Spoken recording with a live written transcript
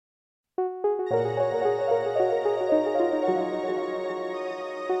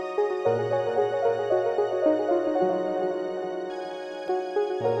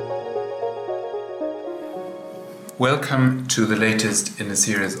Welcome to the latest in a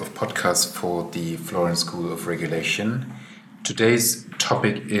series of podcasts for the Florence School of Regulation. Today's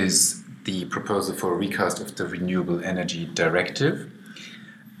topic is the proposal for a recast of the Renewable Energy Directive.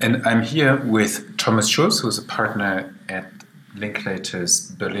 And I'm here with Thomas Schulz, who's a partner at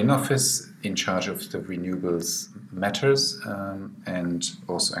Linklaters Berlin office in charge of the renewables matters and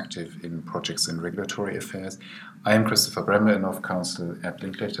also active in projects and regulatory affairs. I am Christopher Bremmer, an off-counsel at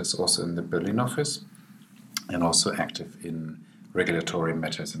Linklaters, also in the Berlin office, and also active in regulatory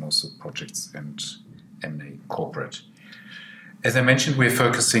matters and also projects and M&A corporate. As I mentioned, we're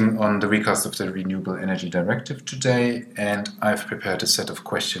focusing on the recast of the Renewable Energy Directive today, and I've prepared a set of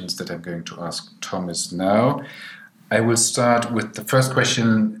questions that I'm going to ask Thomas now. I will start with the first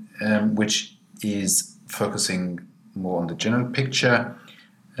question, which is focusing more on the general picture.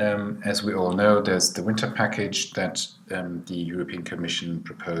 As we all know, there's the winter package that the European Commission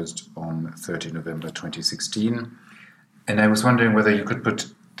proposed on 30 November 2016. And I was wondering whether you could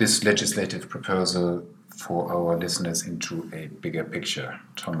put this legislative proposal for our listeners into a bigger picture.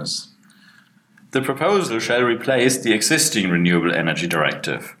 Thomas. The proposal shall replace the existing Renewable Energy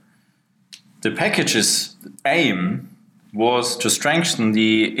Directive. The package's aim was to strengthen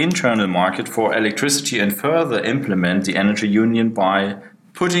the internal market for electricity and further implement the energy union by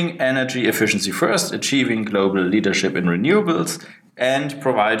putting energy efficiency first, achieving global leadership in renewables, and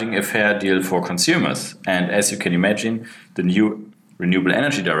providing a fair deal for consumers. And as you can imagine, the new Renewable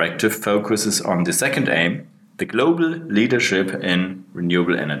Energy Directive focuses on the second aim, the global leadership in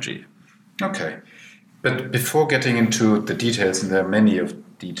renewable energy. Okay. But before getting into the details, and there are many of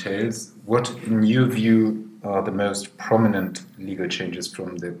details, what in your view are the most prominent legal changes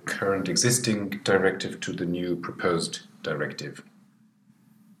from the current existing directive to the new proposed directive?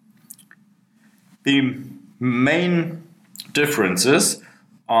 The main differences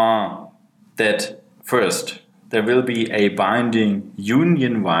are that, first, there will be a binding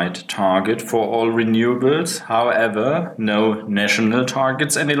union-wide target for all renewables, however, no national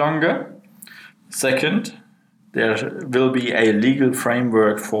targets any longer. Second, there will be a legal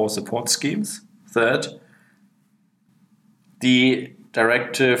framework for support schemes. Third, the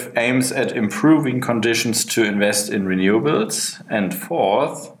directive aims at improving conditions to invest in renewables. And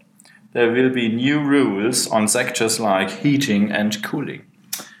fourth, there will be new rules on sectors like heating and cooling.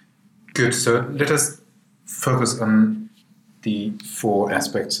 Good. So let us focus on the four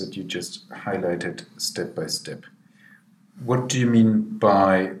aspects that you just highlighted step by step. What do you mean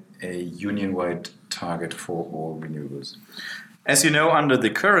by a union-wide target for all renewables? As you know, under the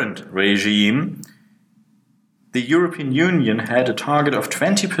current regime, the European Union had a target of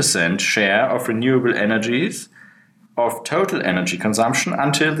 20% share of renewable energies of total energy consumption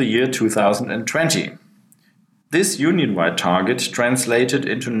until the year 2020. This union-wide target translated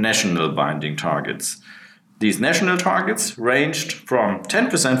into national binding targets. These national targets ranged from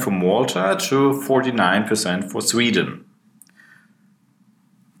 10% for Malta to 49% for Sweden.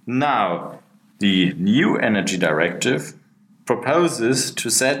 Now, the new Energy Directive proposes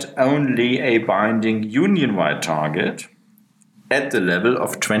to set only a binding union-wide target at the level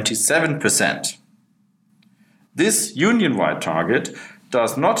of 27%. This union-wide target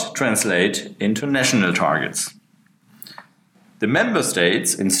does not translate into national targets. The member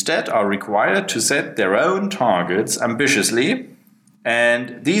states instead are required to set their own targets ambitiously,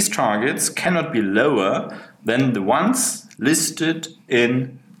 and these targets cannot be lower than the ones listed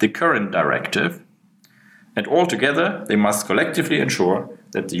in the current directive, and altogether they must collectively ensure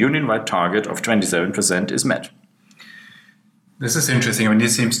that the union-wide target of 27% is met. This is interesting. I mean,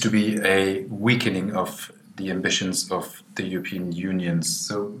 this seems to be a weakening of the ambitions of the European Union.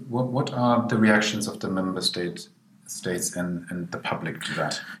 So what are the reactions of the member states and the public to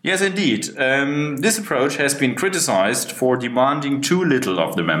that? Yes, indeed. This approach has been criticized for demanding too little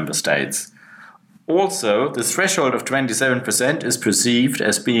of the member states. Also, the threshold of 27% is perceived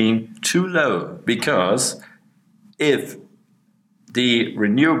as being too low because if the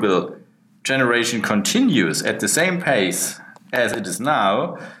renewable generation continues at the same pace as it is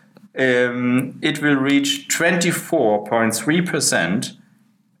now, it will reach 24.3%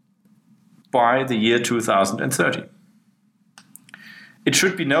 by the year 2030. It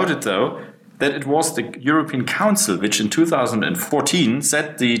should be noted, though, that it was the European Council which in 2014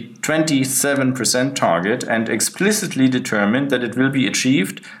 set the 27% target and explicitly determined that it will be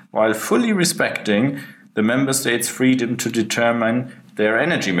achieved while fully respecting the member states' freedom to determine their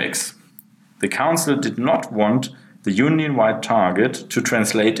energy mix. The Council did not want the union-wide target to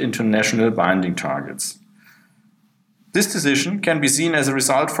translate into national binding targets. This decision can be seen as a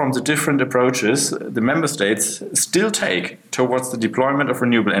result from the different approaches the member states still take towards the deployment of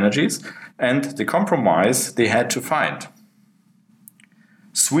renewable energies and the compromise they had to find.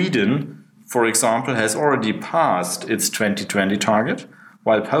 Sweden, for example, has already passed its 2020 target,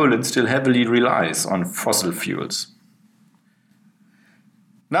 while Poland still heavily relies on fossil fuels.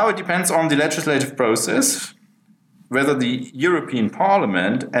 Now it depends on the legislative process whether the European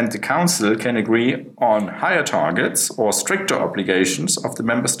Parliament and the Council can agree on higher targets or stricter obligations of the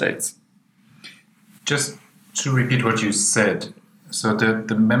member states. Just to repeat what you said, so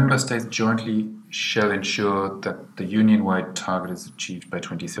the member states jointly shall ensure that the union-wide target is achieved by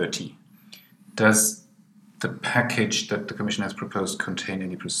 2030. Does the package that the Commission has proposed contain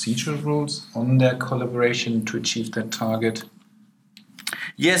any procedural rules on their collaboration to achieve that target?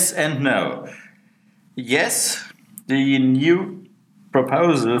 Yes and no. Yes, the new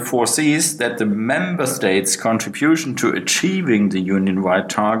proposal foresees that the member states' contribution to achieving the union-wide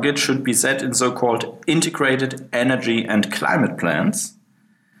target should be set in so-called integrated energy and climate plans.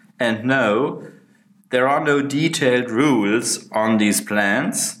 And no, there are no detailed rules on these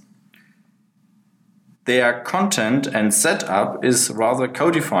plans. Their content and setup is rather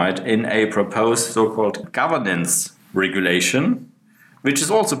codified in a proposed so-called governance regulation, which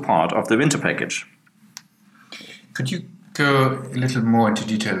is also part of the winter package. Could you go a little more into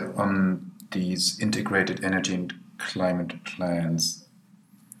detail on these integrated energy and climate plans?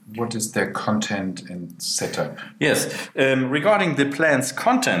 What is their content and setup? Yes, regarding the plan's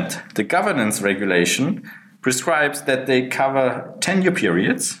content, the governance regulation prescribes that they cover 10-year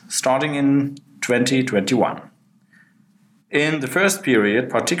periods starting in 2021. In the first period,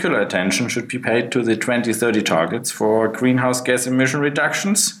 particular attention should be paid to the 2030 targets for greenhouse gas emission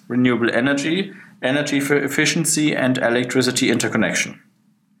reductions, renewable energy, energy efficiency, and electricity interconnection.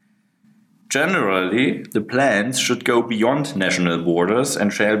 Generally, the plans should go beyond national borders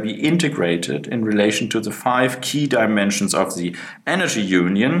and shall be integrated in relation to the 5 key dimensions of the energy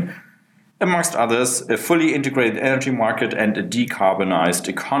union, amongst others, a fully integrated energy market and a decarbonized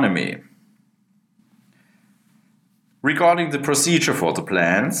economy. Regarding the procedure for the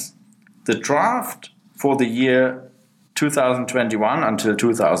plans, the draft for the year 2021 until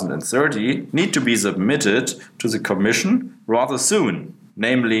 2030 need to be submitted to the Commission rather soon,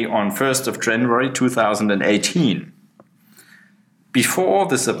 namely on 1st of January 2018. Before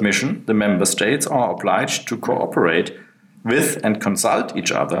the submission, the member states are obliged to cooperate with and consult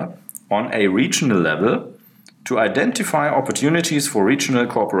each other on a regional level to identify opportunities for regional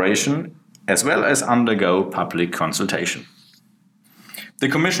cooperation as well as undergo public consultation. The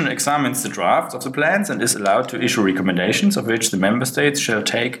Commission examines the drafts of the plans and is allowed to issue recommendations of which the member states shall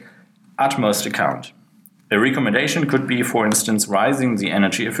take utmost account. A recommendation could be, for instance, raising the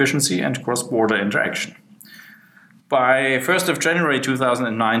energy efficiency and cross-border interaction. By 1st of January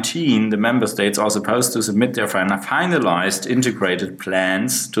 2019, the member states are supposed to submit their finalized integrated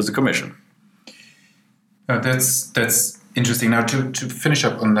plans to the Commission. That's interesting. Now, to finish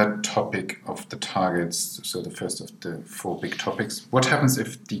up on that topic of the targets, so the first of the 4 big topics, what happens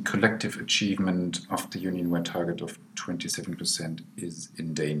if the collective achievement of the union-wide target of 27% is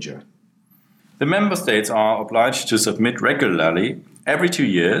in danger? The member states are obliged to submit regularly, every 2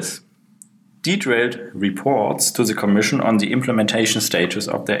 years, detailed reports to the Commission on the implementation status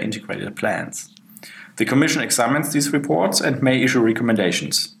of their integrated plans. The Commission examines these reports and may issue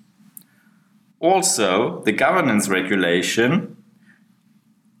recommendations. Also, the governance regulation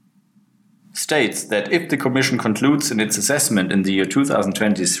states that if the Commission concludes in its assessment in the year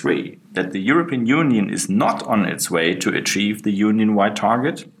 2023 that the European Union is not on its way to achieve the union-wide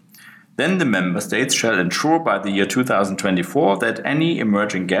target, then the member states shall ensure by the year 2024 that any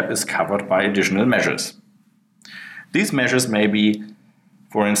emerging gap is covered by additional measures. These measures may be,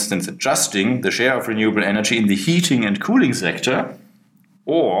 for instance, adjusting the share of renewable energy in the heating and cooling sector,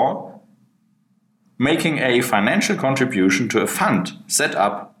 or making a financial contribution to a fund set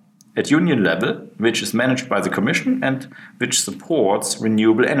up at union level, which is managed by the Commission and which supports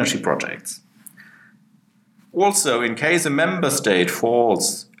renewable energy projects. Also, in case a member state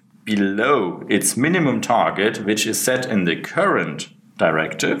falls below its minimum target, which is set in the current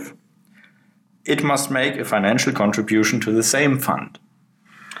directive, it must make a financial contribution to the same fund.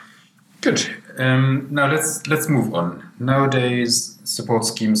 Good. Now let's move on. Nowadays, support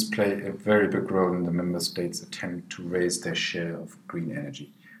schemes play a very big role in the member states' attempt to raise their share of green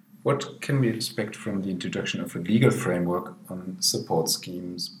energy. What can we expect from the introduction of a legal framework on support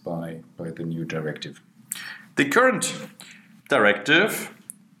schemes by the new directive? The current directive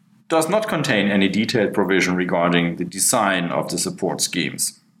does not contain any detailed provision regarding the design of the support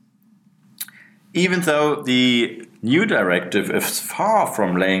schemes. Even though the new directive is far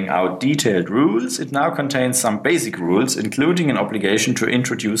from laying out detailed rules, it now contains some basic rules, including an obligation to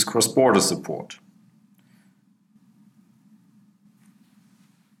introduce cross-border support.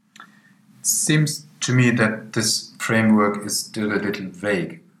 It seems to me that this framework is still a little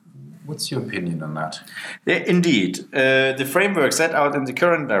vague. What's your opinion on that? Indeed, the framework set out in the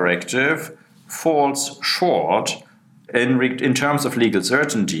current directive falls short in terms of legal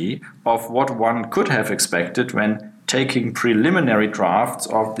certainty of what one could have expected when taking preliminary drafts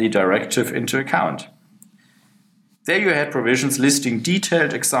of the directive into account. There you had provisions listing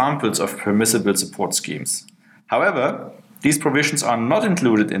detailed examples of permissible support schemes. However, these provisions are not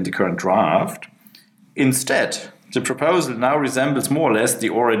included in the current draft. Instead, the proposal now resembles more or less the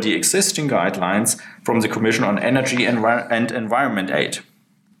already existing guidelines from the Commission on Energy and Environment Aid.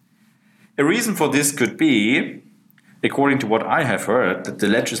 A reason for this could be, according to what I have heard, that the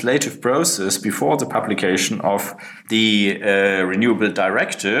legislative process before the publication of the Renewable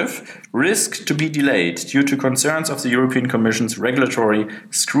Directive risked to be delayed due to concerns of the European Commission's Regulatory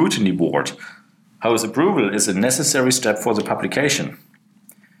Scrutiny Board, whose approval is a necessary step for the publication.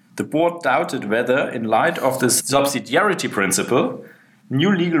 The board doubted whether, in light of the subsidiarity principle,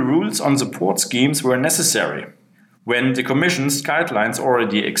 new legal rules on support schemes were necessary, when the Commission's guidelines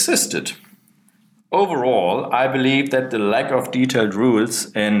already existed. Overall, I believe that the lack of detailed rules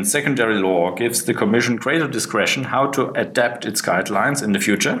in secondary law gives the Commission greater discretion how to adapt its guidelines in the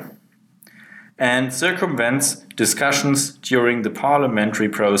future and circumvents discussions during the parliamentary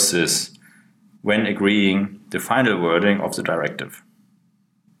process when agreeing the final wording of the directive.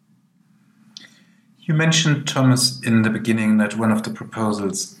 You mentioned, Thomas, in the beginning that one of the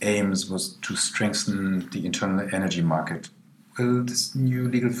proposal's aims was to strengthen the internal energy market. Will this new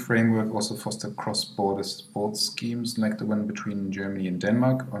legal framework also foster cross-border support schemes like the one between Germany and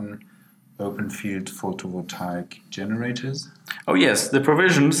Denmark on open-field photovoltaic generators? Oh yes, the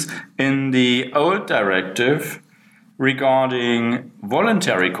provisions in the old directive regarding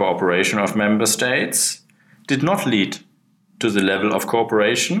voluntary cooperation of member states did not lead to the level of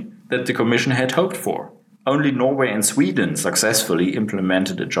cooperation that the Commission had hoped for. Only Norway and Sweden successfully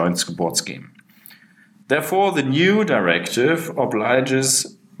implemented a joint support scheme. Therefore, the new directive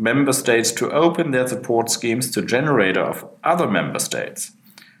obliges member states to open their support schemes to generators of other member states.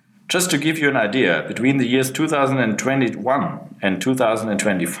 Just to give you an idea, between the years 2021 and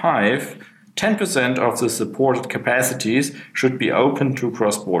 2025, 10% of the supported capacities should be open to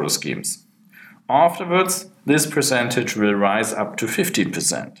cross-border schemes. Afterwards, this percentage will rise up to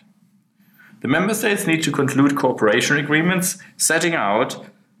 15%. The member states need to conclude cooperation agreements setting out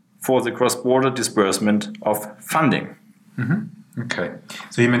for the cross-border disbursement of funding. Mm-hmm. Okay.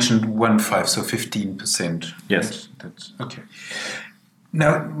 So you mentioned 1/5, so 15%. Yes. That's okay.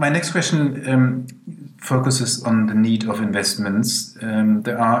 Now, my next question focuses on the need of investments.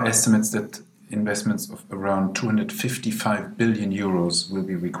 There are estimates that investments of around 255 billion euros will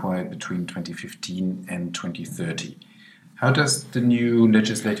be required between 2015 and 2030. How does the new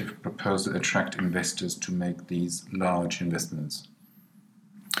legislative proposal attract investors to make these large investments?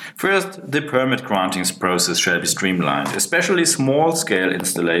 First, the permit granting process shall be streamlined. Especially small-scale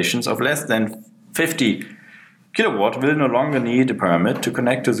installations of less than 50 kilowatt will no longer need a permit to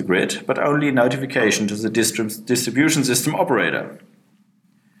connect to the grid, but only a notification to the distribution system operator.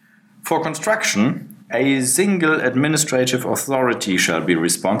 For construction, a single administrative authority shall be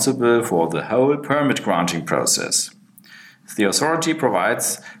responsible for the whole permit granting process. The authority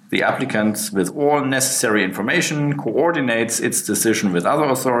provides the applicants with all necessary information, coordinates its decision with other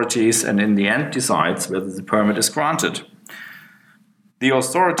authorities, and in the end decides whether the permit is granted. The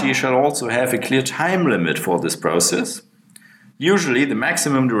authority shall also have a clear time limit for this process. Usually the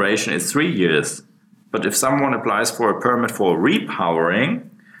maximum duration is 3 years, but if someone applies for a permit for repowering,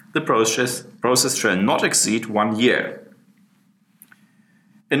 the process shall not exceed 1 year.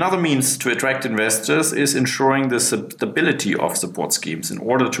 Another means to attract investors is ensuring the stability of support schemes in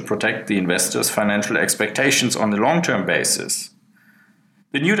order to protect the investors' financial expectations on a long-term basis.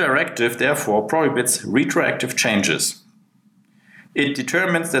 The new directive therefore prohibits retroactive changes. It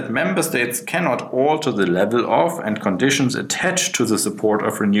determines that member states cannot alter the level of and conditions attached to the support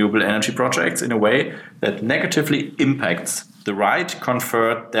of renewable energy projects in a way that negatively impacts the right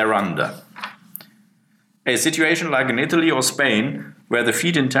conferred thereunder. A situation like in Italy or Spain, where the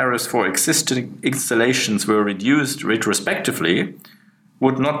feed-in tariffs for existing installations were reduced retrospectively,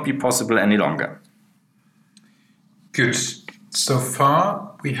 would not be possible any longer. Good. So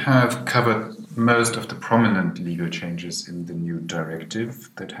far, we have covered most of the prominent legal changes in the new directive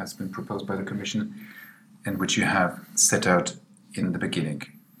that has been proposed by the Commission and which you have set out in the beginning.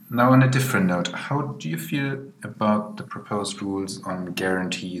 Now, on a different note, how do you feel about the proposed rules on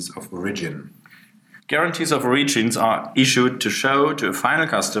guarantees of origin? Guarantees of origins are issued to show to a final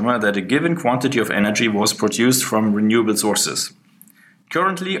customer that a given quantity of energy was produced from renewable sources.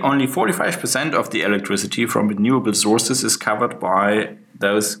 Currently, only 45% of the electricity from renewable sources is covered by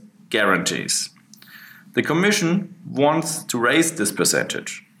those guarantees. The Commission wants to raise this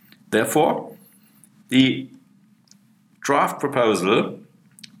percentage. Therefore, the draft proposal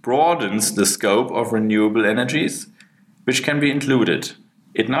broadens the scope of renewable energies which can be included.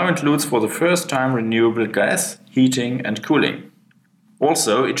 It now includes for the first time renewable gas, heating and cooling.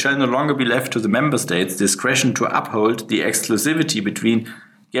 Also, it shall no longer be left to the member states' discretion to uphold the exclusivity between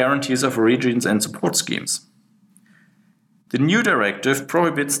guarantees of origins and support schemes. The new directive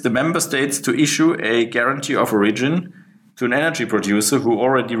prohibits the member states to issue a guarantee of origin to an energy producer who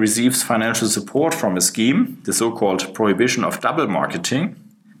already receives financial support from a scheme, the so-called prohibition of double marketing.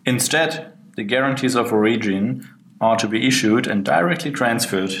 Instead, the guarantees of origin are to be issued and directly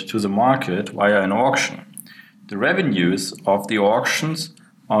transferred to the market via an auction. The revenues of the auctions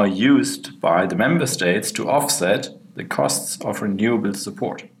are used by the member states to offset the costs of renewable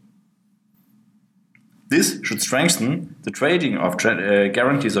support. This should strengthen the trading of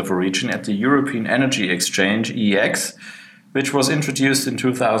guarantees of origin at the European Energy Exchange (EEX), which was introduced in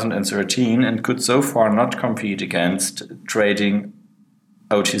 2013 and could so far not compete against trading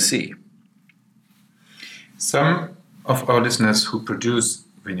OTC. Some of our listeners who produce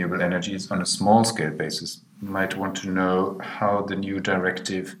renewable energies on a small-scale basis might want to know how the new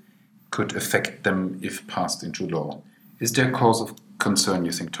directive could affect them if passed into law. Is there a cause of concern,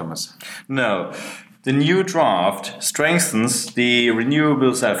 you think, Thomas? No. The new draft strengthens the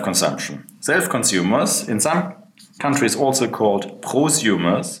renewable self-consumption. Self-consumers, in some countries also called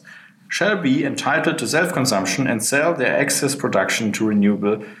prosumers, shall be entitled to self-consumption and sell their excess production to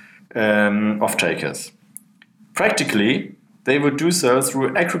renewable off-takers. Practically, they would do so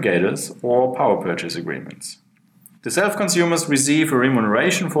through aggregators or power purchase agreements. The self-consumers receive a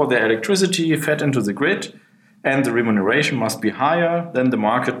remuneration for their electricity fed into the grid, and the remuneration must be higher than the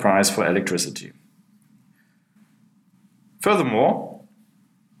market price for electricity. Furthermore,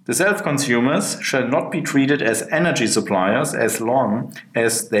 the self-consumers shall not be treated as energy suppliers as long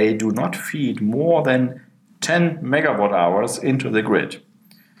as they do not feed more than 10 megawatt-hours into the grid.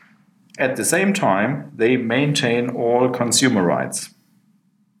 At the same time, they maintain all consumer rights.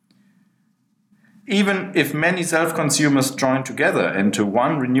 Even if many self-consumers join together into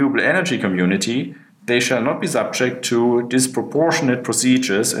one renewable energy community, they shall not be subject to disproportionate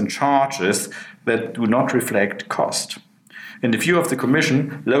procedures and charges that do not reflect cost. In the view of the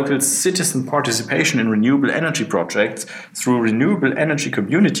Commission, local citizen participation in renewable energy projects through renewable energy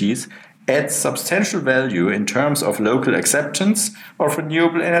communities adds substantial value in terms of local acceptance of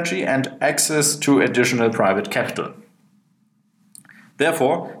renewable energy and access to additional private capital.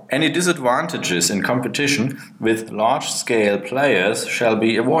 Therefore, any disadvantages in competition with large-scale players shall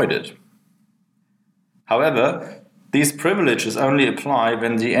be avoided. However, these privileges only apply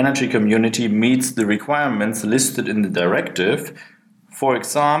when the energy community meets the requirements listed in the directive, for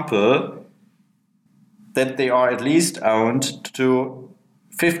example, that they are at least owned to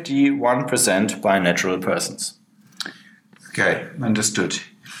 51% by natural persons. Okay, understood.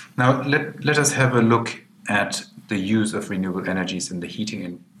 Now let us have a look at the use of renewable energies in the heating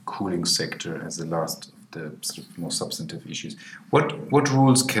and cooling sector as the last of the sort of more substantive issues. What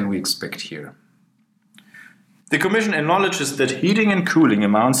rules can we expect here? The Commission acknowledges that heating and cooling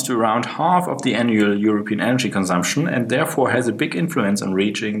amounts to around half of the annual European energy consumption and therefore has a big influence on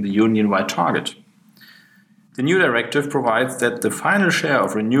reaching the union-wide target. The new directive provides that the final share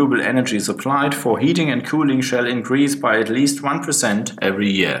of renewable energy supplied for heating and cooling shall increase by at least 1% every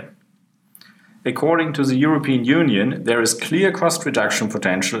year. According to the European Union, there is clear cost reduction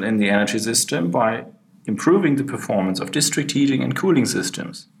potential in the energy system by improving the performance of district heating and cooling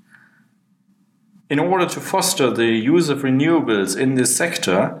systems. In order to foster the use of renewables in this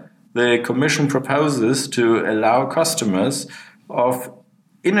sector, the Commission proposes to allow customers of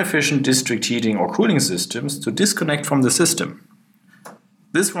inefficient district heating or cooling systems to disconnect from the system.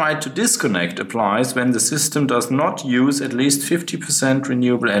 This right to disconnect applies when the system does not use at least 50%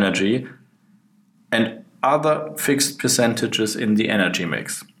 renewable energy and other fixed percentages in the energy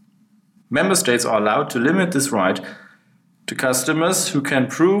mix. Member states are allowed to limit this right to customers who can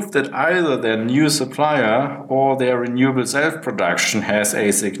prove that either their new supplier or their renewable self-production has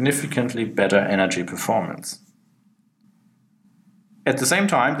a significantly better energy performance. At the same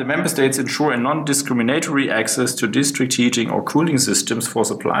time, the member states ensure a non-discriminatory access to district heating or cooling systems for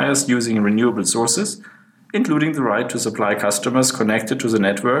suppliers using renewable sources, including the right to supply customers connected to the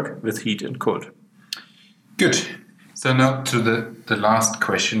network with heat and cold. Good. So now to the last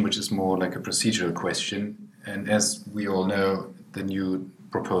question, which is more like a procedural question. And as we all know, the new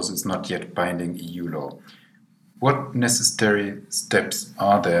proposal is not yet binding EU law. What necessary steps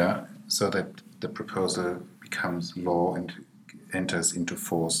are there so that the proposal becomes law and enters into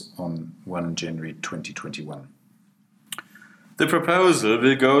force on 1 January 2021? The proposal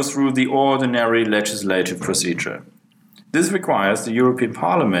will go through the ordinary legislative procedure. This requires the European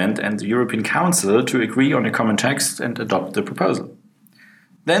Parliament and the European Council to agree on a common text and adopt the proposal.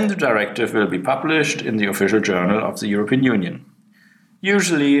 Then the directive will be published in the official journal of the European Union.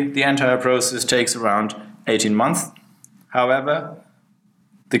 Usually, the entire process takes around 18 months. However,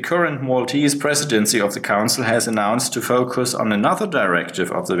 the current Maltese presidency of the Council has announced to focus on another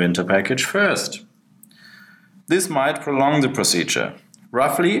directive of the winter package first. This might prolong the procedure.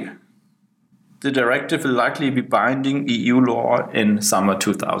 Roughly, the directive will likely be binding EU law in summer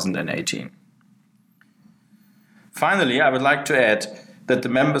 2018. Finally, I would like to add that the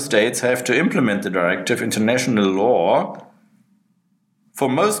member states have to implement the directive into national law for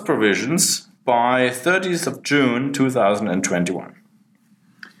most provisions by 30th of June 2021.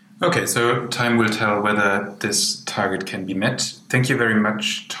 Okay, so time will tell whether this target can be met. Thank you very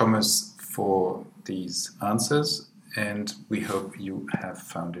much, Thomas, for these answers, and we hope you have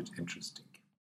found it interesting.